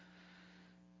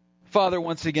Father,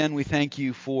 once again, we thank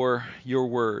you for your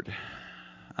word.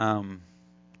 Some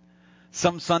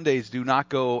Sundays do not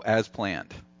go as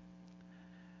planned.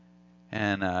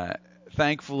 And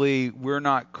thankfully, we're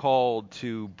not called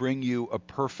to bring you a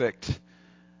perfect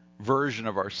version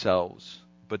of ourselves,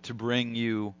 but to bring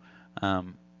you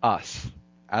us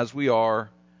as we are,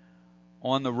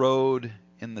 on the road,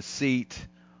 in the seat,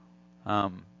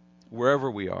 wherever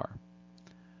we are.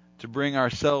 To bring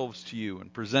ourselves to you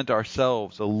and present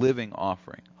ourselves a living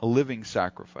offering, a living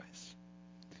sacrifice.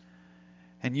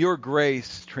 And your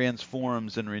grace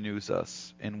transforms and renews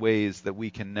us in ways that we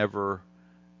can never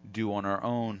do on our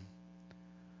own.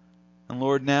 And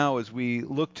Lord, now as we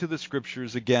look to the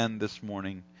Scriptures again this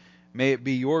morning, may it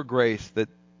be your grace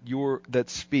that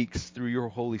speaks through your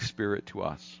Holy Spirit to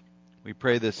us. We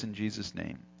pray this in Jesus'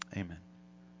 name. Amen.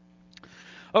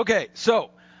 Okay,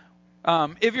 so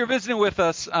if you're visiting with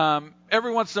us,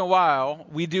 every once in a while,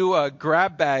 we do a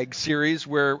grab bag series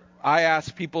where I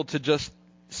ask people to just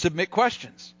submit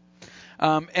questions.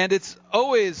 And it's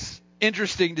always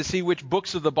interesting to see which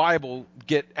books of the Bible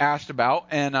get asked about.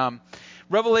 And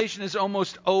Revelation is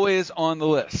almost always on the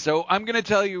list. So I'm going to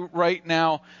tell you right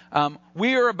now,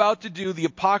 we are about to do the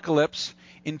apocalypse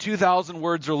in 2,000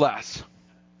 words or less.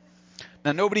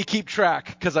 Now, nobody keep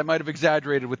track because I might have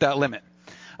exaggerated with that limit.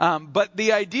 But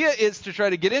the idea is to try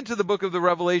to get into the book of the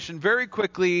Revelation very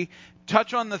quickly,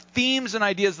 touch on the themes and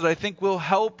ideas that I think will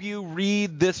help you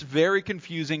read this very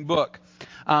confusing book,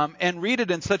 and read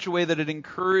it in such a way that it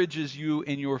encourages you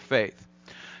in your faith.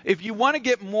 If you want to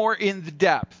get more in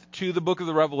depth to the book of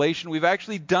the Revelation, we've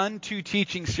actually done two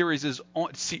teaching series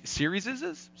on two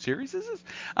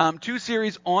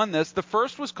series on this. The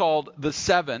first was called The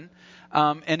Seven.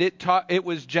 And it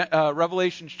was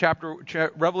Revelation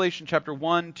chapter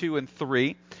 1, 2, and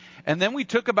 3. And then we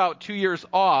took about 2 years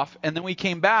off, and then we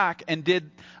came back and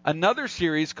did another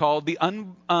series called The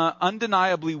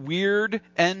Undeniably Weird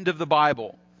End of the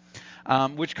Bible,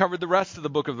 which covered the rest of the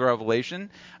book of the Revelation.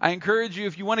 I encourage you,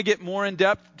 if you want to get more in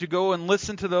depth, to go and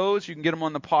listen to those. You can get them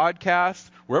on the podcast,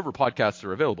 wherever podcasts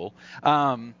are available.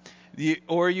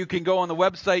 Or you can go on the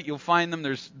website. You'll find them.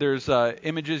 There's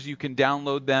images. You can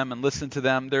download them and listen to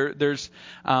them. There's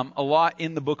a lot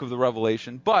in the book of the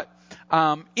Revelation. But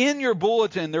in your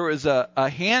bulletin, there is a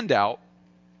handout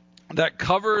that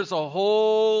covers a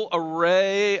whole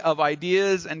array of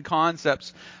ideas and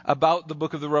concepts about the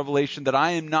book of the Revelation that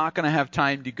I am not going to have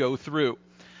time to go through.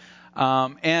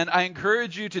 And I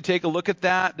encourage you to take a look at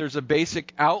that. There's a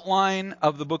basic outline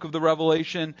of the book of the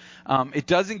Revelation. It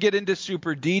doesn't get into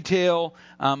super detail,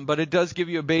 but it does give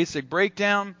you a basic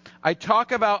breakdown. I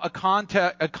talk about a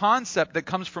concept that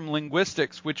comes from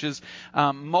linguistics, which is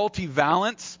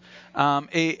multivalence.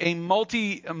 A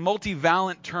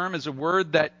multivalent term is a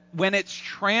word that, when it's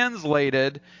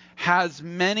translated, has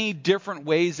many different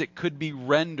ways it could be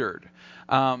rendered.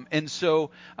 And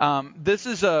so this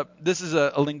is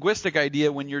a linguistic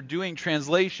idea. When you're doing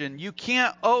translation, you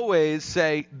can't always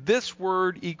say this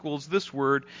word equals this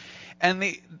word. And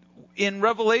in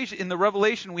the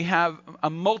Revelation we have a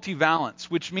multivalence,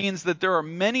 which means that there are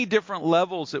many different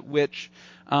levels at which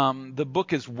the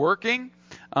book is working.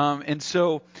 And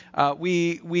so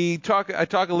I talk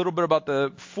a little bit about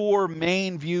the four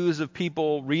main views of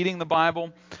people reading the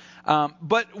Bible.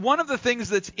 But one of the things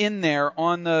that's in there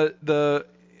on the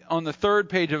third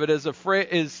page of it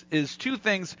is two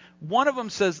things. One of them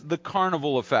says the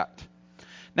carnival effect.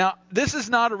 Now, this is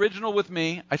not original with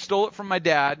me. I stole it from my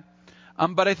dad.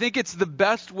 But I think it's the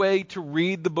best way to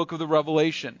read the book of the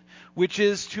Revelation, which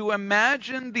is to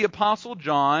imagine the Apostle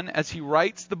John, as he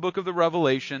writes the book of the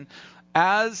Revelation,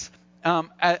 as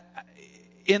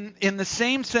in the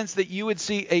same sense that you would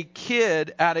see a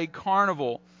kid at a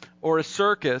carnival or a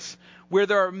circus, where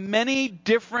there are many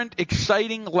different,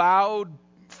 exciting, loud,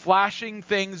 flashing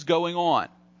things going on.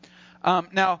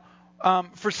 Now,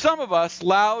 for some of us,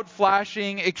 loud,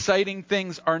 flashing, exciting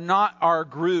things are not our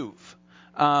groove.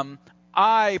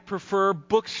 I prefer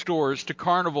bookstores to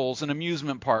carnivals and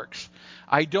amusement parks.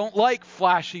 I don't like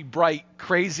flashy, bright,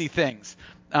 crazy things.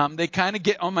 They kind of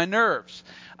get on my nerves.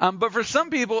 But for some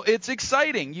people, it's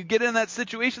exciting. You get in that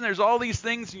situation, there's all these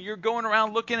things, and you're going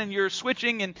around looking, and you're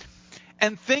switching,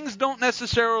 and things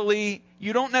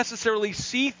you don't necessarily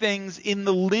see things in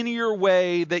the linear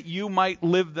way that you might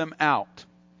live them out,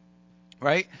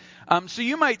 right? So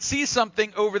you might see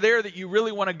something over there that you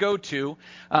really want to go to.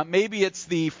 Maybe it's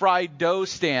the fried dough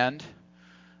stand,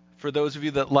 for those of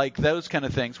you that like those kind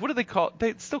of things. What do they call it?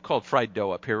 It's still called fried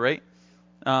dough up here, right?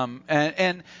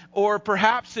 Or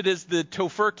perhaps it is the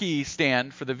tofurkey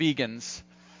stand for the vegans.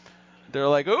 They're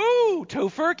like, ooh,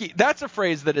 tofurkey. That's a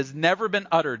phrase that has never been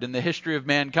uttered in the history of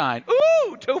mankind.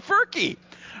 Ooh, tofurkey.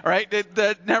 All right,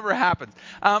 that never happens.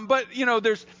 But you know,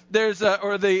 there's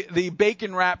or the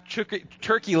bacon wrapped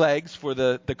turkey legs for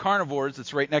the carnivores.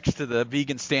 That's right next to the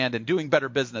vegan stand and doing better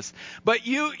business. But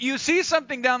you see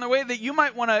something down the way that you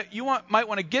might want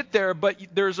to get there, but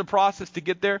there's a process to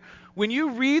get there. When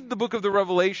you read the book of the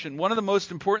Revelation, one of the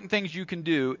most important things you can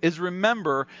do is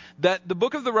remember that the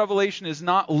book of the Revelation is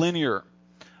not linear.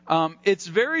 It's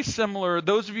very similar,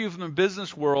 those of you from the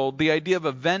business world, the idea of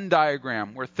a Venn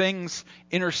diagram where things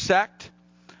intersect.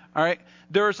 All right,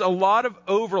 there's a lot of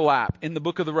overlap in the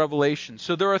book of the Revelation.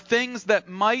 So there are things that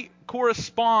might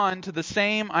correspond to the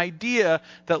same idea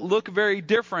that look very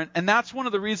different, and that's one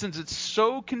of the reasons it's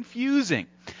so confusing.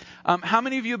 How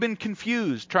many of you have been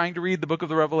confused trying to read the book of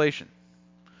the Revelation?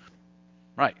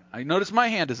 Right, I notice my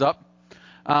hand is up.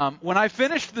 When I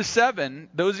finished the 7,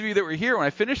 those of you that were here, when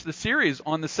I finished the series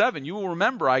on the 7, you will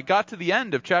remember I got to the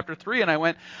end of chapter 3 and I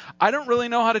went, I don't really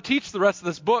know how to teach the rest of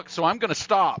this book, so I'm going to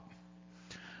stop.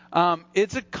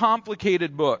 It's a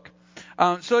complicated book.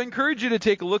 So I encourage you to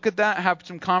take a look at that, have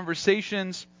some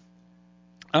conversations.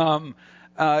 And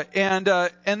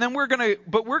then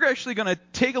we're actually going to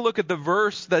take a look at the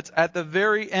verse that's at the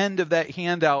very end of that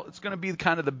handout. It's going to be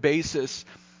kind of the basis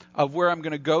of where I'm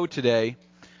going to go today.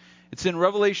 It's in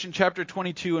Revelation chapter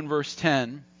 22 and verse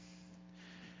 10.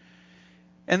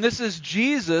 And this is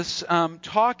Jesus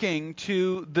talking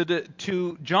to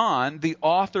John, the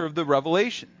author of the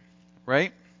Revelation,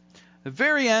 right? The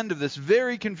very end of this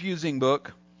very confusing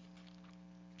book.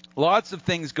 Lots of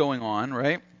things going on,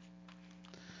 right?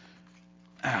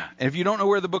 And if you don't know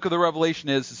where the book of the Revelation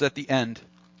is, it's at the end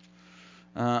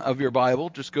of your Bible.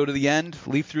 Just go to the end,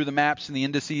 leaf through the maps and the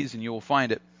indices, and you will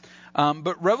find it.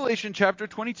 But Revelation chapter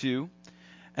 22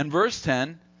 and verse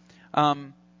 10,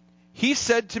 he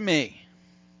said to me,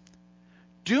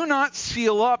 do not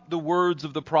seal up the words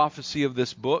of the prophecy of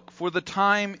this book, for the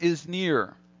time is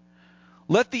near.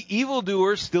 Let the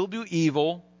evildoer still do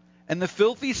evil, and the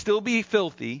filthy still be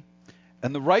filthy,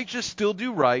 and the righteous still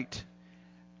do right,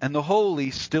 and the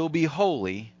holy still be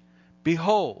holy.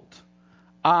 Behold,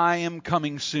 I am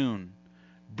coming soon,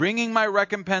 bringing my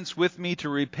recompense with me to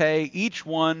repay each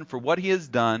one for what he has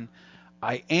done.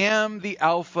 I am the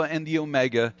Alpha and the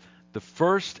Omega, the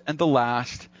first and the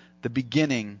last, the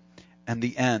beginning and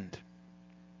the end.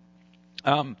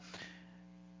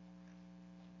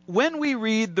 When we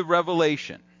read the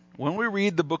Revelation, when we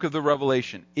read the book of the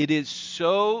Revelation, it is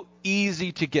so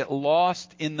easy to get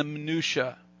lost in the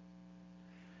minutia.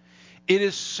 It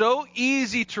is so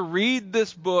easy to read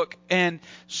this book and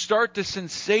start to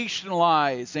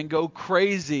sensationalize and go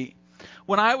crazy.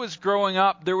 When I was growing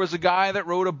up, there was a guy that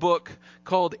wrote a book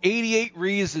called 88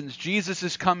 Reasons Jesus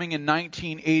is Coming in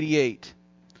 1988.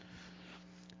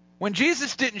 When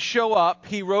Jesus didn't show up,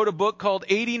 he wrote a book called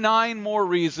 89 More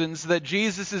Reasons That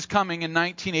Jesus is Coming in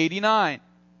 1989.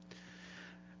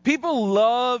 People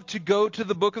love to go to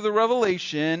the book of the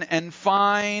Revelation and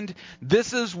find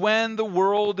this is when the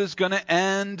world is going to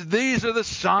end. These are the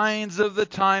signs of the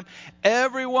time.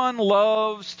 Everyone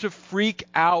loves to freak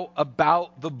out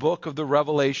about the book of the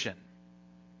Revelation.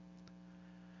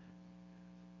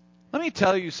 Let me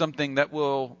tell you something that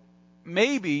will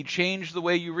maybe change the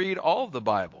way you read all of the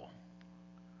Bible.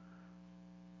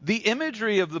 The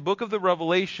imagery of the book of the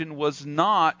Revelation was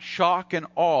not shock and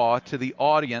awe to the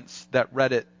audience that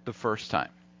read it the first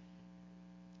time.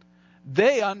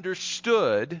 They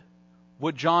understood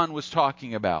what John was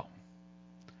talking about.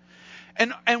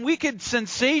 And we could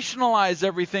sensationalize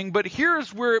everything, but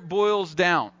here's where it boils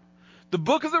down. The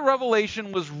book of the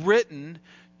Revelation was written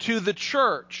to the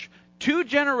church 2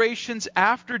 generations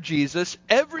after Jesus.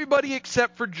 Everybody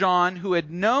except for John, who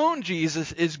had known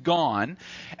Jesus, is gone.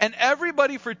 And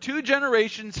everybody for 2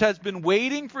 generations has been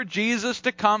waiting for Jesus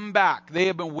to come back. They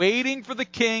have been waiting for the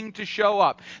king to show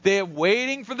up. They have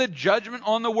waiting for the judgment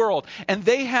on the world. And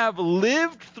they have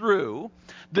lived through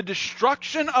the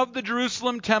destruction of the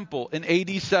Jerusalem temple in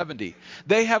AD 70.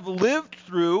 They have lived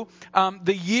through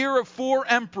the year of 4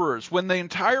 emperors, when the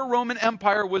entire Roman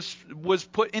Empire was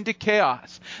put into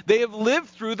chaos. They have lived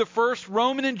through the first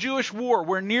Roman and Jewish war,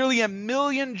 where nearly 1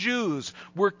 million Jews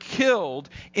were killed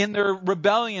in their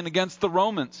rebellion against the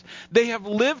Romans. They have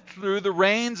lived through the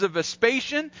reigns of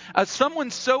Vespasian,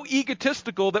 someone so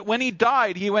egotistical that when he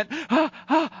died, he went,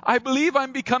 I believe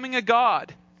I'm becoming a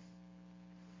god.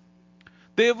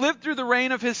 They have lived through the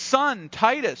reign of his son,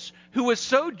 Titus, who was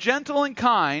so gentle and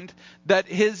kind that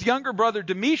his younger brother,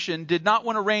 Domitian, did not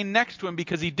want to reign next to him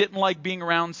because he didn't like being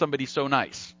around somebody so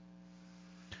nice.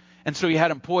 And so he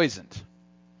had him poisoned.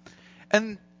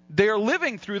 And they are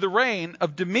living through the reign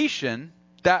of Domitian,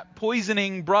 that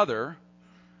poisoning brother,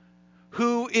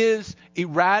 who is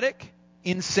erratic,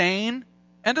 insane,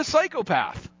 and a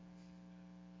psychopath.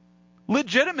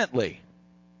 Legitimately.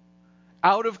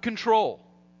 Out of control.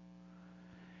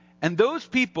 And those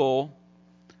people,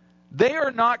 they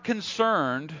are not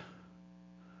concerned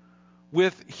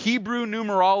with Hebrew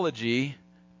numerology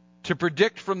to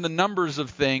predict from the numbers of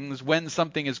things when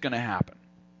something is going to happen.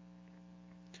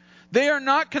 They are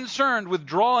not concerned with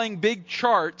drawing big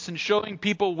charts and showing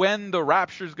people when the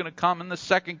rapture is going to come and the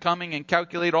second coming and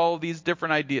calculate all of these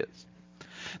different ideas.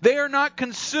 They are not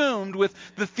consumed with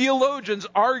the theologians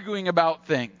arguing about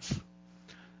things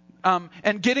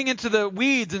and getting into the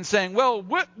weeds and saying, well,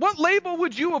 what label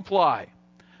would you apply?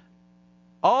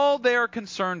 All they are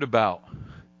concerned about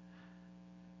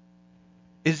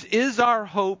is our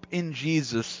hope in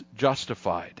Jesus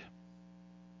justified?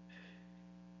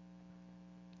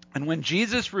 And when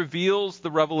Jesus reveals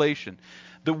the revelation,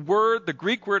 the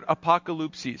Greek word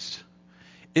apocalypsis,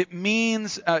 it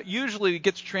means, usually it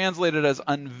gets translated as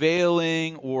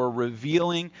unveiling or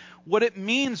revealing. What it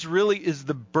means really is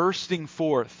the bursting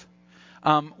forth.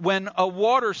 When a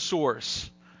water source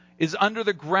is under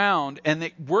the ground and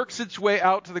it works its way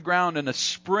out to the ground and a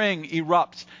spring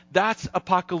erupts, that's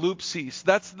apocalypsis.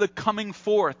 That's the coming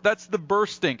forth. That's the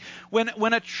bursting.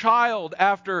 When a child,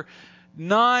 after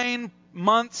 9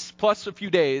 months plus a few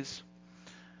days,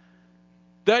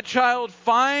 that child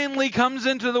finally comes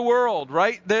into the world,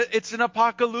 right? It's an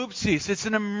apocalypsis. It's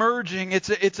an emerging.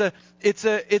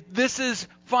 This is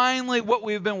finally what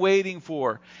we've been waiting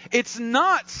for. It's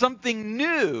not something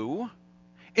new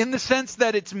in the sense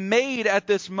that it's made at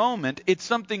this moment. It's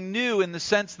something new in the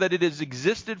sense that it has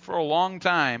existed for a long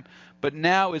time, but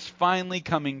now is finally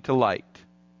coming to light.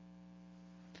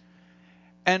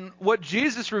 And what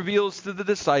Jesus reveals to the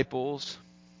disciples,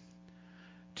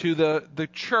 to the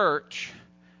church,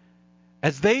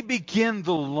 as they begin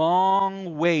the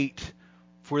long wait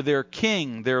for their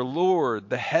King, their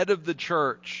Lord, the head of the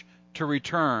church to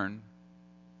return,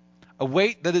 a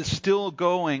wait that is still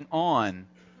going on.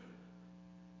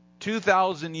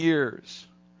 2,000 years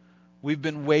we've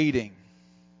been waiting.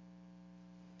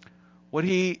 What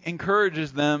he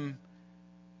encourages them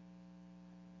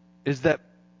is that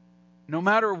no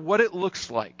matter what it looks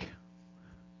like,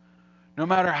 no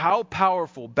matter how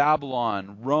powerful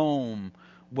Babylon, Rome,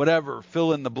 whatever,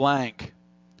 fill in the blank,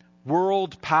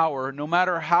 world power, no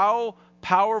matter how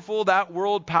powerful that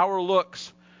world power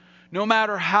looks, no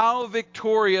matter how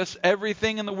victorious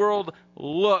everything in the world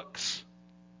looks,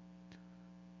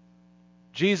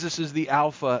 Jesus is the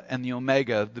Alpha and the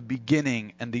Omega, the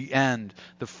beginning and the end,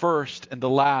 the first and the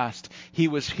last. He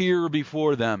was here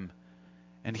before them,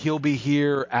 and he'll be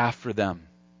here after them.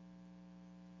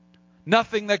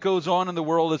 Nothing that goes on in the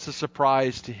world is a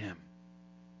surprise to him.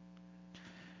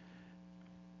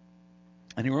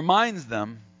 And he reminds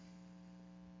them,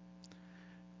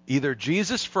 either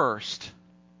Jesus first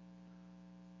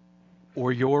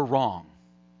or you're wrong.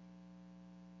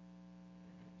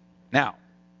 Now,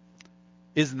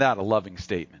 isn't that a loving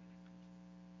statement?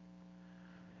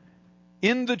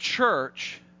 In the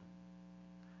church,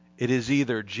 it is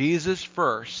either Jesus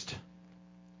first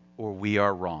or we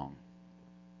are wrong.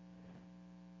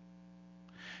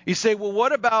 You say, well,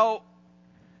 what about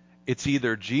it's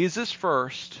either Jesus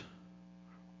first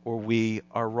or we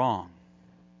are wrong?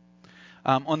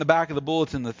 On the back of the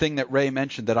bulletin, the thing that Ray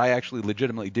mentioned that I actually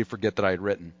legitimately did forget that I had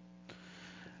written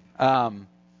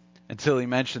until he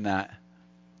mentioned that.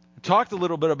 Talked a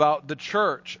little bit about the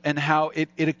church and how it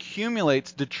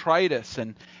accumulates detritus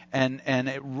and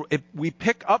we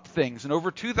pick up things. And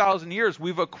over 2,000 years,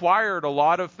 we've acquired a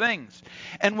lot of things.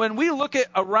 And when we look at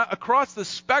across the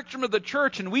spectrum of the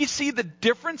church and we see the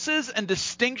differences and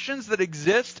distinctions that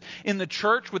exist in the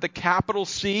church with a capital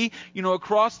C,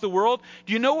 across the world,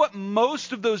 do you know what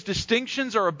most of those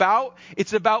distinctions are about?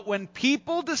 It's about when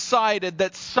people decided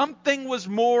that something was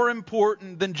more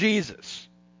important than Jesus.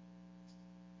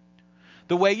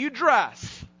 The way you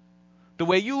dress, the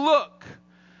way you look,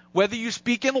 whether you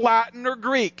speak in Latin or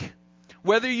Greek,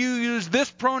 whether you use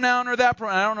this pronoun or that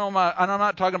pronoun. I'm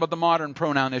not talking about the modern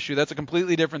pronoun issue. That's a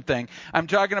completely different thing. I'm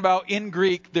talking about in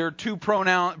Greek, there are two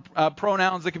pronouns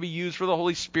that can be used for the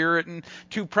Holy Spirit and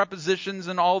two prepositions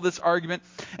and all this argument.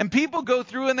 And people go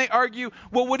through and they argue,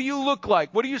 well, what do you look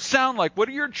like? What do you sound like? What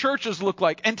do your churches look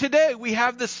like? And today we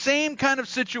have the same kind of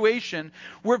situation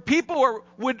where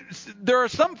there are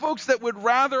some folks that would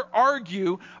rather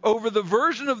argue over the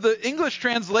version of the English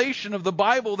translation of the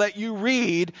Bible that you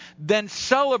read than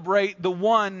celebrate the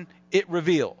one it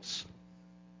reveals.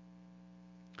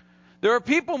 There are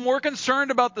people more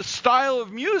concerned about the style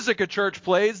of music a church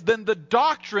plays than the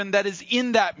doctrine that is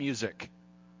in that music.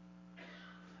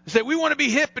 They say, we want to be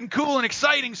hip and cool and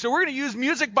exciting, so we're going to use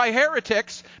music by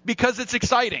heretics because it's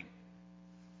exciting.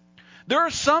 There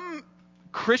are some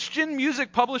Christian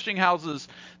music publishing houses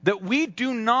that we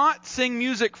do not sing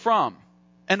music from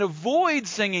and avoid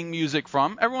singing music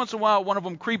from. Every once in a while, one of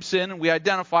them creeps in and we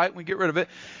identify it and we get rid of it.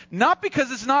 Not because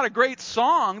it's not a great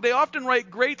song. They often write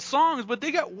great songs, but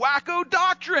they got wacko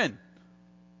doctrine.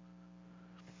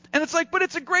 And it's like, but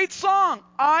it's a great song.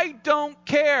 I don't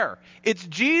care. It's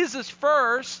Jesus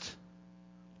first,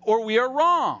 or we are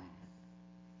wrong.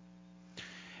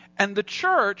 And the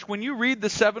church, when you read the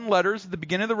 7 letters at the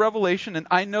beginning of the Revelation, and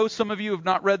I know some of you have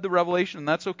not read the Revelation, and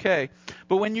that's okay,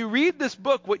 but when you read this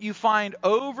book, what you find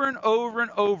over and over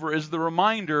and over is the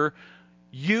reminder,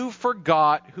 you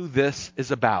forgot who this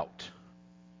is about.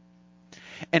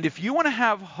 And if you want to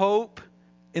have hope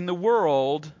in the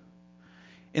world,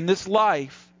 in this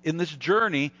life, in this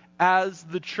journey, as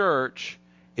the church,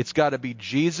 it's got to be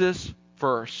Jesus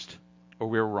first, or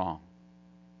we're wrong.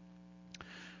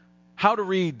 How to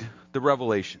read the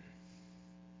Revelation.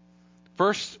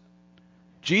 First,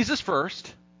 Jesus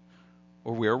first,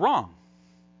 or we are wrong.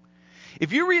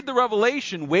 If you read the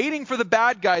Revelation waiting for the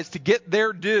bad guys to get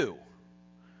their due,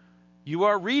 you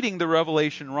are reading the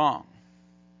Revelation wrong.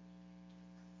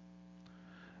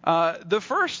 The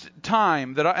first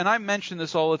time that and I mention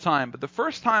this all the time, but the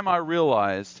first time I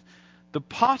realized the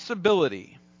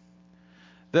possibility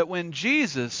that when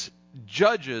Jesus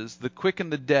judges the quick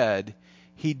and the dead,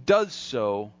 he does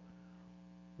so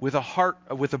with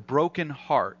a broken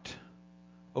heart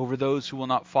over those who will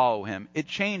not follow him. It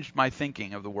changed my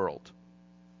thinking of the world.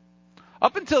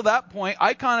 Up until that point,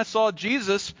 I kind of saw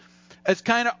Jesus as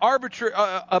kind of arbitrary,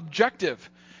 objective,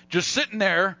 just sitting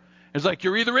there. It's like,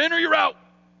 you're either in or you're out.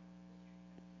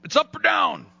 It's up or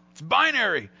down. It's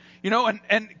binary,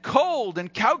 and cold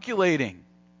and calculating.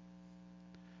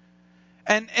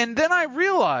 And then I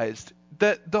realized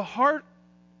that the heart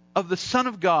of the Son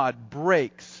of God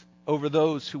breaks over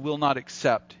those who will not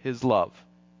accept his love.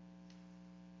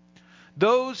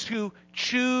 Those who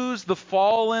choose the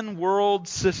fallen world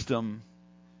system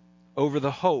over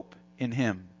the hope in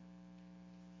him.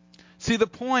 See, the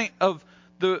point of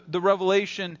the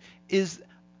Revelation is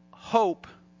hope.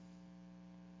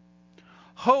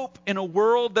 Hope in a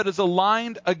world that is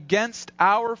aligned against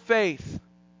our faith.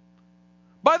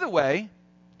 By the way,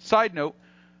 side note,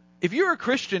 if you're a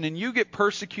Christian and you get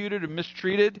persecuted and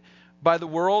mistreated by the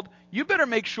world, you better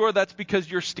make sure that's because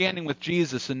you're standing with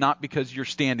Jesus and not because you're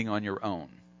standing on your own.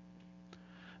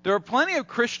 There are plenty of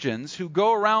Christians who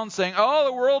go around saying, oh,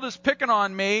 the world is picking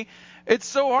on me. It's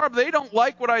so hard. They don't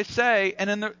like what I say.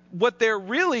 And what they're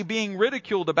really being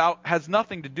ridiculed about has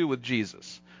nothing to do with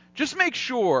Jesus. Just make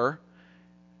sure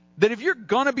that if you're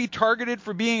going to be targeted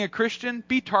for being a Christian,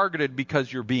 be targeted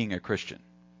because you're being a Christian.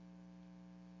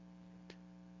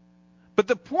 But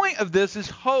the point of this is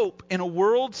hope in a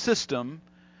world system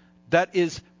that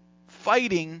is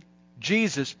fighting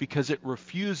Jesus because it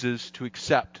refuses to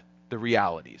accept the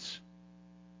realities.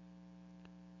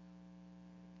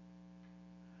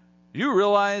 You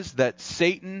realize that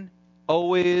Satan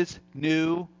always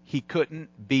knew he couldn't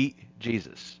beat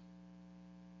Jesus.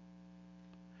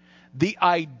 The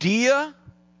idea,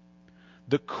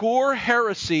 the core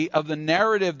heresy of the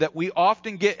narrative that we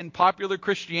often get in popular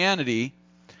Christianity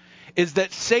is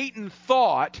that Satan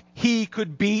thought he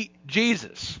could beat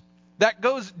Jesus. That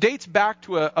dates back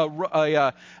to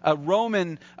a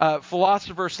Roman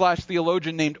philosopher /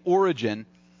 theologian named Origen.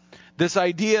 This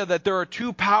idea that there are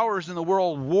two powers in the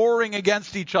world warring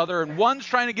against each other and one's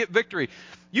trying to get victory.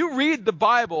 You read the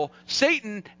Bible,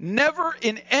 Satan never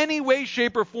in any way,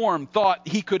 shape, or form thought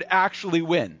he could actually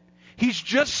win. He's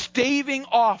just staving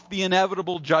off the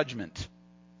inevitable judgment.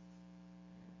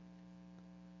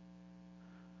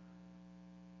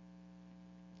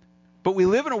 But we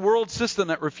live in a world system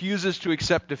that refuses to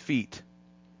accept defeat.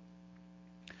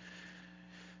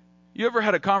 You ever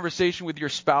had a conversation with your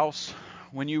spouse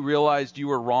when you realized you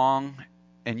were wrong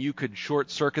and you could short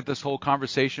circuit this whole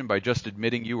conversation by just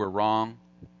admitting you were wrong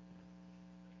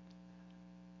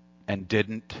and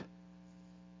didn't?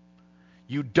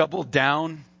 You doubled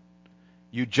down.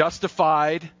 You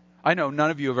justified. I know none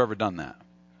of you have ever done that.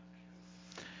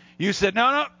 You said,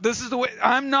 no, this is the way.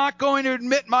 I'm not going to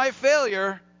admit my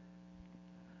failure.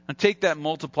 And take that and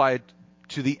multiply it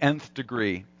to the nth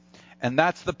degree. And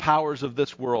that's the powers of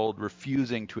this world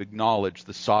refusing to acknowledge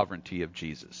the sovereignty of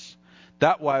Jesus.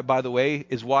 That, by the way,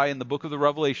 is why in the book of the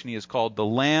Revelation he is called the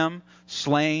Lamb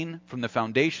slain from the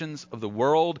foundations of the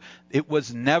world. It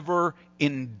was never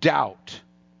in doubt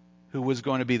who was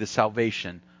going to be the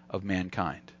salvation of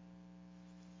mankind.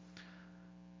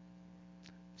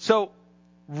 So,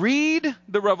 read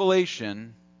the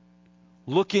Revelation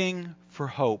looking for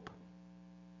hope.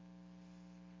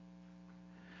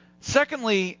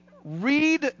 Secondly,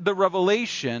 read the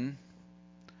Revelation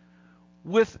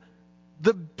with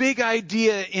the big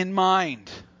idea in mind.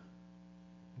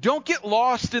 Don't get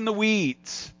lost in the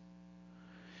weeds.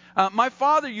 My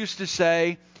father used to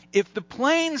say, if the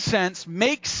plain sense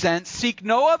makes sense, seek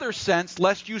no other sense,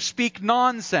 lest you speak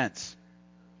nonsense.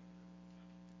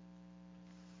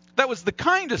 That was the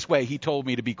kindest way he told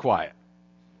me to be quiet.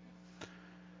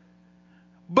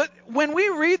 But when we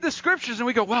read the scriptures and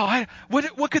we go, well,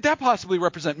 what could that possibly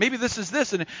represent? Maybe this is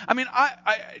this. And I mean,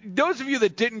 those of you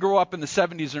that didn't grow up in the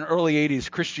 70s and early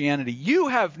 80s Christianity, you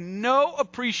have no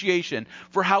appreciation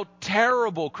for how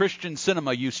terrible Christian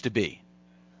cinema used to be.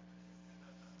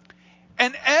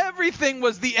 And everything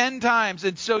was the end times.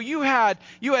 And so you had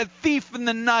Thief in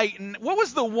the Night. And what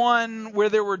was the one where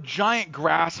there were giant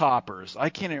grasshoppers? I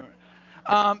can't even.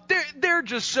 They're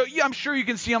just so. Yeah, I'm sure you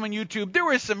can see them on YouTube. There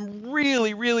were some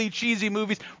really, really cheesy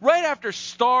movies right after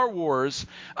Star Wars.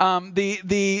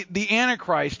 The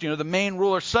Antichrist, the main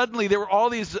ruler. Suddenly, there were all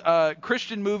these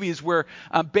Christian movies where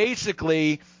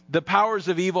basically the powers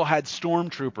of evil had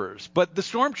stormtroopers, but the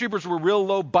stormtroopers were real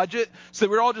low budget, so they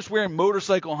were all just wearing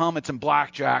motorcycle helmets and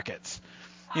black jackets.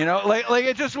 Like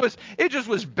it just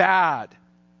was bad.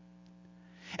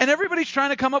 And everybody's trying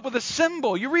to come up with a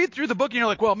symbol. You read through the book and you're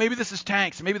like, well, maybe this is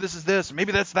tanks, and maybe this is this, and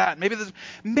maybe that's that, and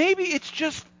maybe it's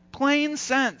just plain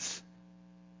sense.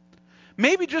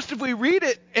 Maybe just if we read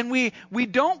it and we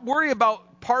don't worry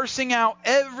about parsing out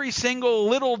every single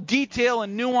little detail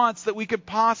and nuance that we could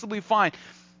possibly find.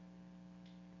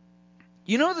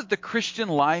 You know that the Christian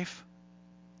life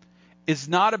is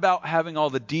not about having all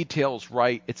the details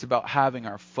right, it's about having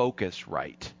our focus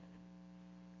right.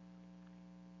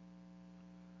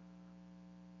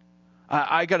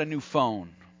 I got a new phone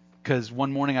because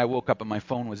one morning I woke up and my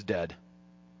phone was dead.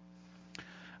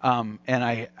 And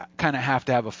I kind of have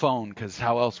to have a phone because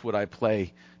how else would I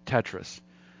play Tetris?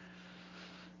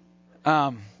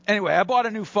 Anyway, I bought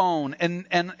a new phone and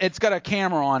it's got a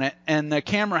camera on it, and the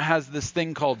camera has this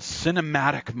thing called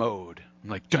cinematic mode. I'm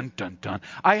like, dun, dun, dun.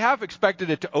 I have expected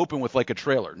it to open with like a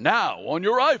trailer. Now on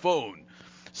your iPhone,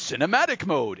 cinematic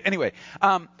mode. Anyway,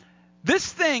 this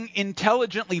thing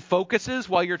intelligently focuses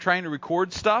while you're trying to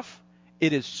record stuff.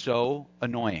 It is so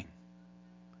annoying.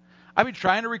 I've been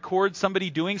trying to record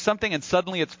somebody doing something, and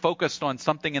suddenly it's focused on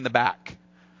something in the back.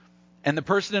 And the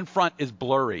person in front is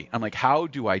blurry. I'm like, how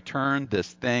do I turn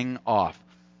this thing off?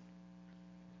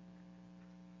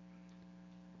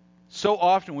 So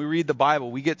often we read the Bible,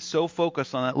 we get so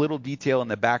focused on that little detail in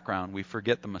the background, we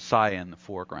forget the Messiah in the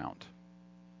foreground.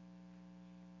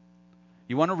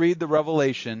 You want to read the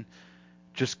Revelation,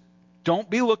 just don't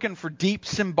be looking for deep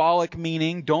symbolic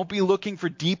meaning. Don't be looking for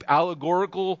deep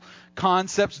allegorical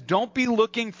concepts. Don't be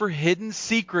looking for hidden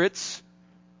secrets.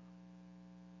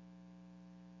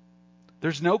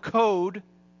 There's no code.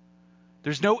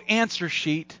 There's no answer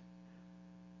sheet.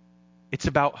 It's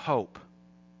about hope.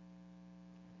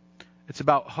 It's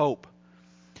about hope.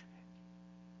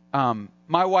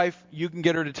 My wife, you can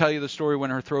get her to tell you the story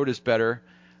when her throat is better.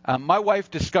 My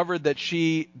wife discovered that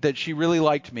she really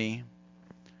liked me.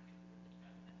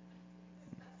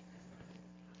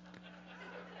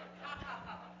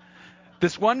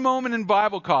 This one moment in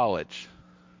Bible college,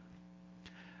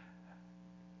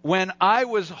 when I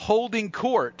was holding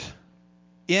court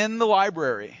in the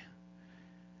library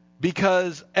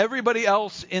because everybody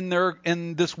else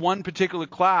in this one particular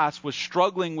class was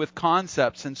struggling with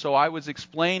concepts, and so I was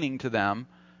explaining to them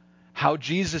how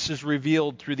Jesus is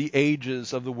revealed through the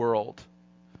ages of the world.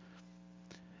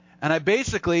 And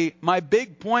my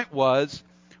big point was,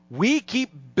 we keep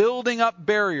building up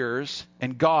barriers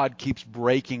and God keeps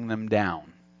breaking them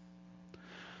down.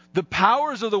 The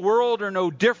powers of the world are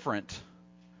no different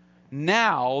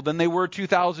now than they were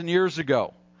 2,000 years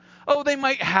ago. Oh, they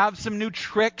might have some new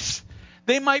tricks.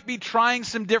 They might be trying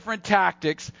some different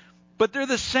tactics, but they're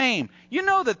the same. You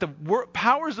know that the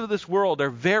powers of this world are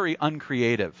very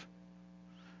uncreative.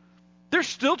 They're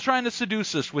still trying to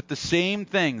seduce us with the same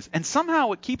things, and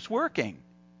somehow it keeps working.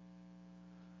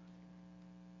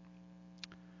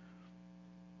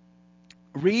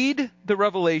 Read the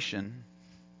Revelation.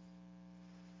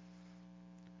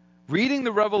 Reading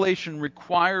the Revelation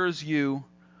requires you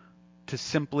to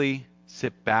simply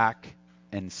sit back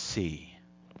and see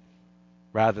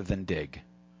rather than dig.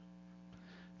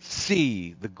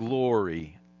 See the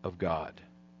glory of God.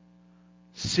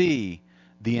 See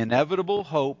the inevitable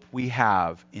hope we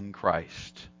have in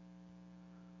Christ.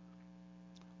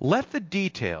 let the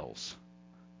details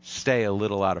stay a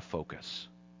little out of focus.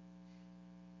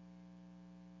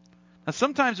 Now,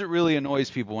 sometimes it really annoys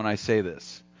people when I say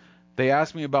this. They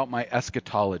ask me about my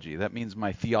eschatology. That means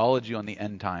my theology on the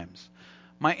end times.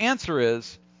 My answer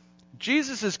is,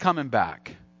 Jesus is coming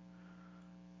back.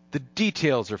 The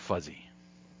details are fuzzy.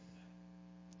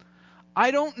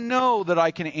 I don't know that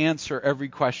I can answer every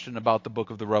question about the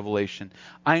book of the Revelation.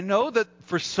 I know that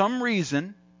for some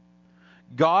reason,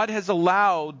 God has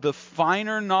allowed the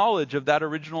finer knowledge of that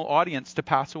original audience to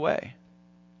pass away,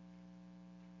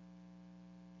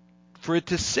 for it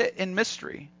to sit in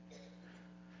mystery.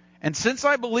 And since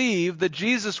I believe that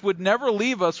Jesus would never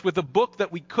leave us with a book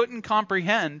that we couldn't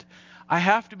comprehend, I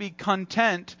have to be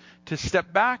content to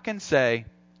step back and say,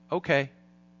 okay,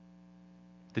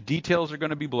 the details are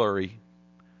going to be blurry,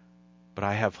 but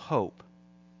I have hope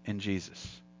in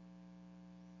Jesus.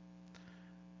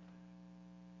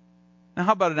 Now,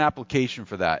 how about an application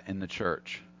for that in the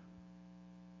church?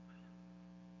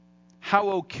 How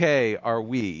okay are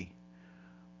we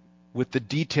with the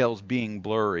details being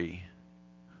blurry,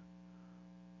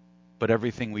 but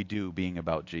everything we do being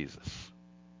about Jesus?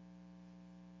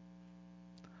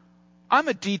 I'm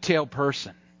a detail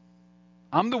person.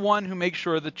 I'm the one who makes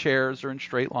sure the chairs are in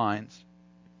straight lines.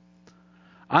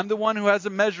 I'm the one who has a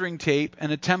measuring tape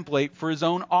and a template for his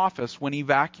own office when he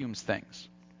vacuums things.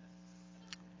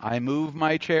 I move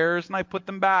my chairs and I put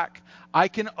them back. I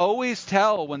can always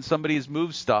tell when somebody has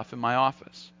moved stuff in my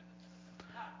office.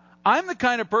 I'm the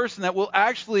kind of person that will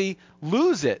actually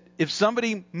lose it if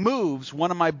somebody moves one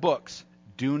of my books.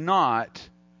 Do not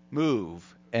move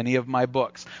any of my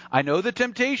books. I know the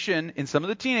temptation in some of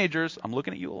the teenagers, I'm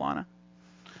looking at you, Alana,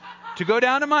 to go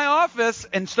down to my office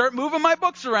and start moving my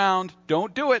books around.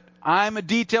 Don't do it. I'm a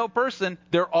detailed person.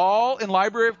 They're all in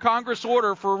Library of Congress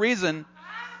order for a reason.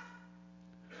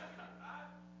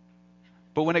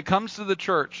 But when it comes to the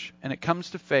church and it comes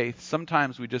to faith,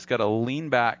 sometimes we just got to lean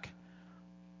back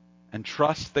and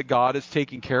trust that God is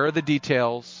taking care of the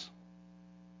details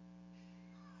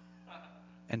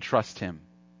and trust Him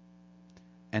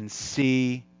and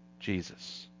see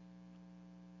Jesus.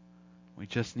 We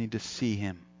just need to see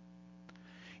Him.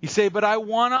 You say, but I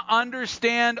want to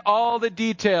understand all the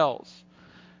details.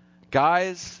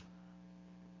 Guys,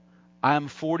 I'm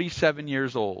 47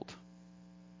 years old.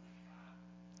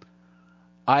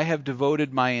 I have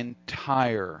devoted my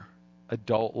entire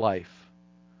adult life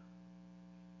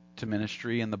to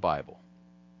ministry and the Bible.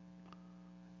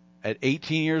 At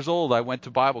 18 years old, I went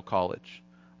to Bible college.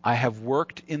 I have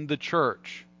worked in the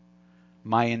church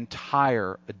my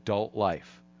entire adult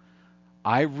life.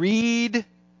 I read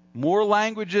more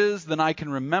languages than I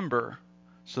can remember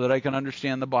so that I can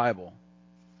understand the Bible.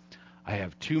 I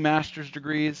have 2 master's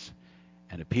degrees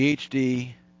and a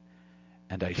PhD,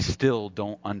 and I still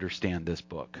don't understand this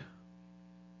book.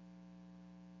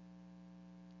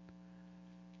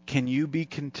 Can you be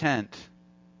content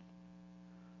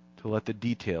to let the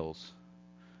details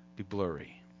be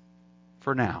blurry?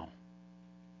 For now.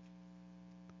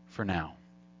 For now.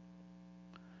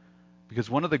 Because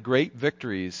one of the great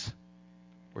victories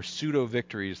or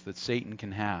pseudo-victories that Satan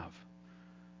can have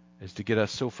is to get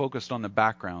us so focused on the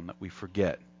background that we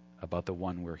forget about the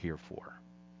one we're here for.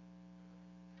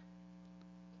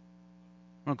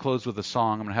 I'm going to close with a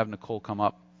song. I'm going to have Nicole come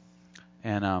up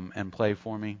and play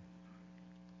for me.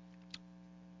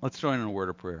 Let's join in a word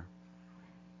of prayer.